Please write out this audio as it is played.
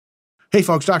Hey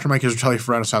folks, Dr. Mike here to tell you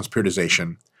for Renaissance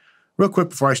Periodization. Real quick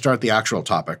before I start the actual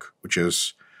topic, which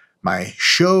is my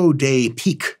show day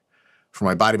peak for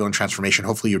my bodybuilding transformation.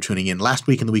 Hopefully you're tuning in last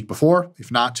week and the week before.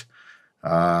 If not,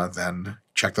 then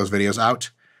check those videos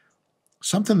out.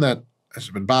 Something that has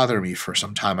been bothering me for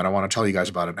some time, and I want to tell you guys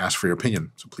about it and ask for your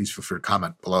opinion. So please feel free to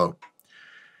comment below.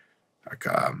 Like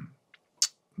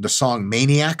the song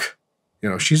Maniac. You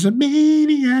know, she's a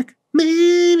maniac,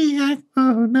 maniac,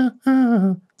 oh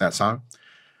no. That song.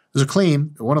 There's a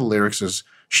claim, one of the lyrics is,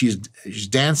 she's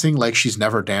dancing like she's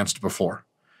never danced before.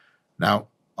 Now,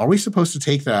 are we supposed to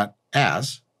take that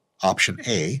as option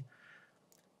A?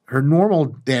 Her normal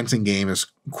dancing game is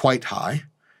quite high,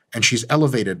 and she's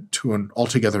elevated to an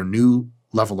altogether new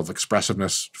level of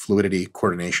expressiveness, fluidity,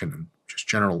 coordination, and just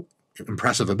general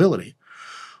impressive ability.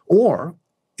 Or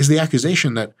is the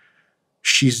accusation that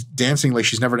she's dancing like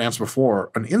she's never danced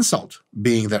before an insult,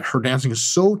 being that her dancing is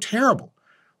so terrible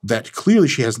that clearly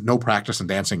she has no practice in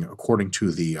dancing, according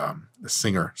to the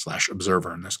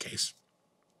singer/observer in this case?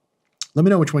 Let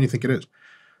me know which one you think it is.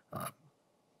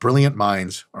 Brilliant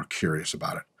minds are curious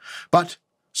about it. But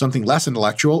something less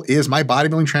intellectual is my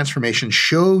bodybuilding transformation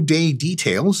show day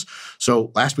details.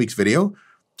 So last week's video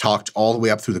talked all the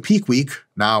way up through the peak week.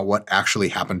 Now what actually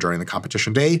happened during the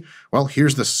competition day? Well,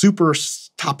 here's the super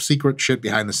top secret shit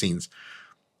behind the scenes.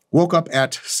 Woke up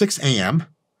at 6 a.m.,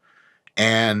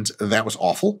 and that was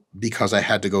awful because I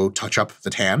had to go touch up the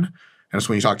tan. And it's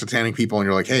when you talk to tanning people and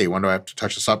you're like, hey, when do I have to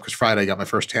touch this up? Because Friday I got my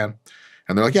first tan.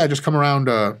 And they're like, yeah, just come around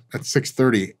at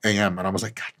 6:30 a.m. And I was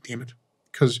like, God damn it.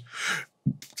 Because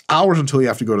hours until you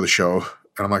have to go to the show.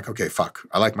 And I'm like, okay, fuck.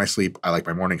 I like my sleep. I like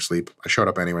my morning sleep. I showed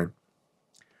up anyway.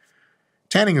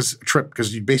 Tanning is a trip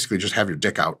because you basically just have your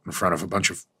dick out in front of a bunch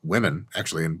of women,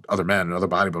 actually, and other men and other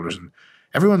bodybuilders. And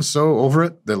everyone's so over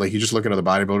it that, like, you just look at other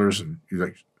bodybuilders and you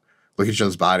like look at each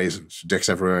other's bodies and dicks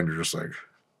everywhere, and you're just like,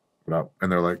 what up? And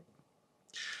they're like,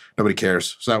 nobody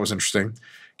cares. So that was interesting.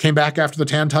 Came back after the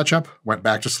tan touch-up, went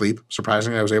back to sleep.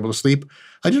 Surprisingly, I was able to sleep.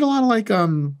 I did a lot of like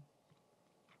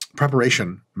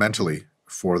preparation mentally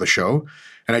for the show.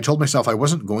 And I told myself I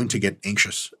wasn't going to get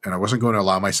anxious, and I wasn't going to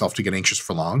allow myself to get anxious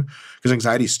for long, because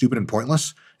anxiety is stupid and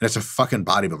pointless. And it's a fucking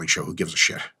bodybuilding show. Who gives a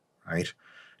shit, right?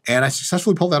 And I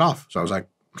successfully pulled that off. So I was like,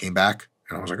 came back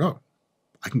and I was like, oh,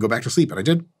 I can go back to sleep. And I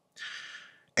did.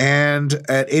 And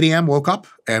at 8 a.m. woke up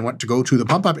and went to go to the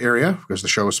pump-up area because the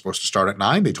show was supposed to start at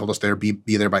 9. They told us they'd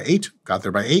be there by 8. Got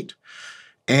there by 8.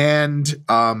 And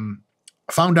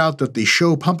found out that the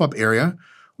show pump-up area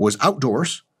was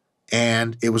outdoors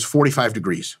and it was 45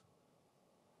 degrees.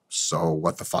 So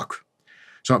what the fuck?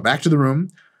 So I went back to the room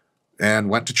and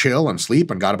went to chill and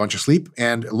sleep and got a bunch of sleep.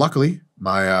 And luckily,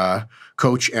 my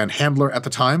coach and handler at the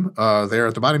time there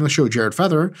at the bottom of the show, Jared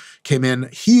Feather, came in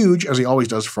huge, as he always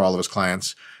does for all of his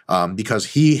clients, because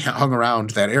he hung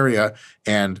around that area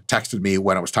and texted me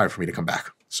when it was time for me to come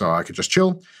back. So I could just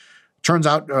chill. Turns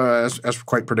out, as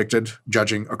quite predicted,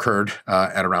 judging occurred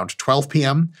at around 12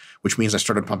 p.m., which means I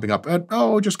started pumping up at,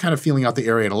 just kind of feeling out the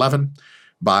area at 11.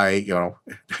 By,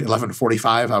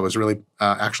 11:45, I was really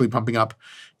actually pumping up.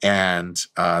 And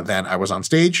then I was on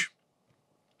stage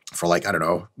for like, I don't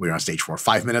know, we were on stage for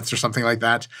 5 minutes or something like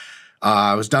that.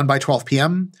 I was done by 12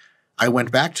 p.m. I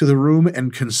went back to the room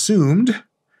and consumed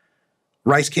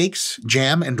rice cakes,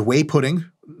 jam, and whey pudding.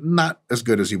 Not as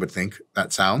good as you would think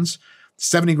that sounds.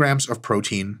 70 grams of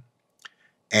protein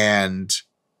and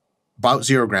about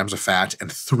 0 grams of fat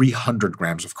and 300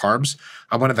 grams of carbs.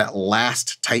 I wanted that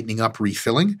last tightening up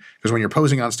refilling, because when you're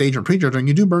posing on stage and pre-judging,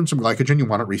 you do burn some glycogen. You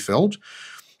want it refilled.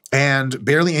 And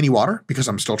barely any water because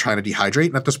I'm still trying to dehydrate.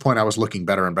 And at this point, I was looking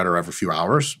better and better every few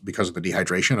hours because of the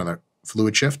dehydration and the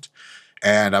fluid shift.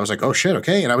 And I was like, oh shit,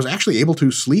 okay. And I was actually able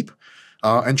to sleep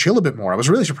and chill a bit more. I was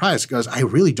really surprised because I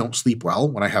really don't sleep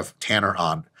well when I have tanner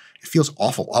on. It feels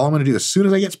awful. All I'm going to do, as soon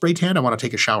as I get spray tan, I want to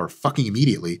take a shower fucking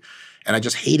immediately. And I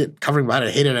just hate it, covering my body.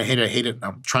 I hate it, I hate it, I hate it. And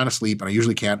I'm trying to sleep, and I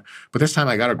usually can't. But this time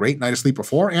I got a great night of sleep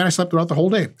before, and I slept throughout the whole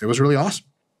day. It was really awesome.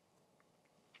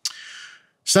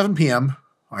 7 p.m.,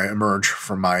 I emerge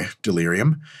from my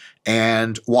delirium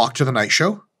and walk to the night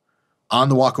show. On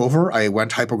the walk over, I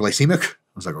went hypoglycemic. I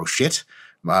was like, oh shit.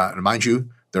 Mind you,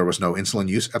 there was no insulin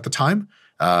use at the time.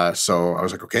 So I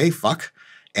was like, okay, fuck.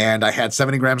 And I had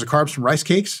 70 grams of carbs from rice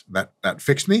cakes. That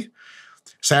fixed me.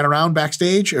 Sat around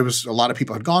backstage. It was a lot of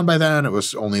people had gone by then. It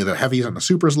was only the heavies and the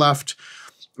supers left.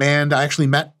 And I actually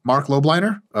met Mark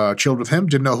Lobliner, chilled with him,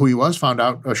 didn't know who he was, found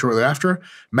out shortly after.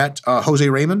 Met Jose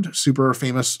Raymond, super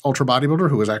famous ultra bodybuilder,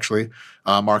 who was actually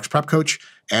Mark's prep coach.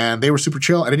 And they were super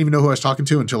chill. I didn't even know who I was talking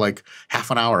to until like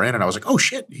half an hour in. And I was like, oh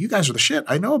shit, you guys are the shit.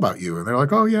 I know about you. And they're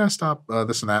like, oh yeah, stop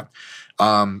this and that.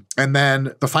 And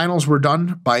then the finals were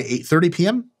done by 8:30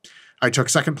 p.m. I took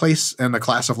second place in a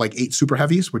class of like 8 super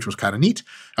heavies, which was kind of neat.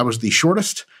 I was the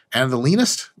shortest and the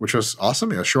leanest, which was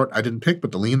awesome. Short I didn't pick,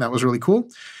 but the lean, that was really cool.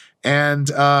 And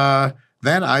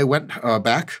then I went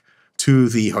back to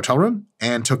the hotel room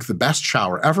and took the best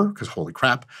shower ever, because holy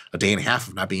crap, a day and a half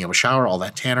of not being able to shower, all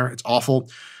that tanner, it's awful.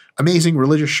 Amazing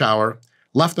religious shower.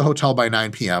 Left the hotel by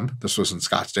 9 p.m. This was in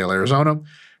Scottsdale, Arizona.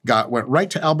 Went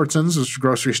right to Albertsons, which is a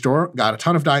grocery store, got a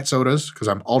ton of diet sodas because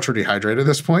I'm ultra dehydrated at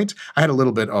this point. I had a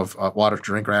little bit of water to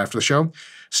drink right after the show.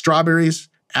 Strawberries,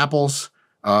 apples,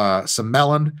 some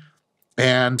melon,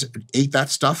 and ate that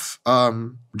stuff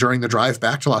during the drive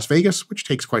back to Las Vegas, which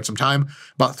takes quite some time.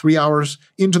 About 3 hours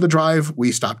into the drive,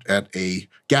 we stopped at a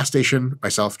gas station,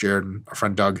 myself, Jared, and our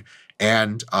friend Doug,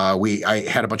 and I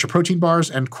had a bunch of protein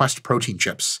bars and Quest protein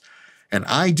chips. And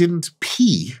I didn't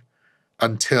pee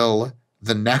until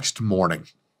the next morning.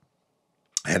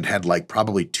 I had like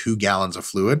probably 2 gallons of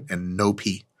fluid and no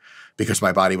pee because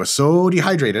my body was so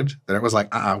dehydrated that it was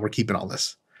like, we're keeping all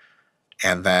this.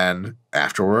 And then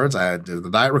afterwards, I had the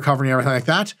diet recovery and everything like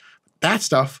that. That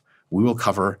stuff we will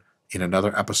cover in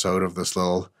another episode of this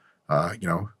little,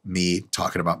 me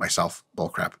talking about myself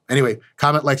bullcrap. Anyway,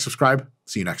 comment, like, subscribe.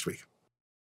 See you next week.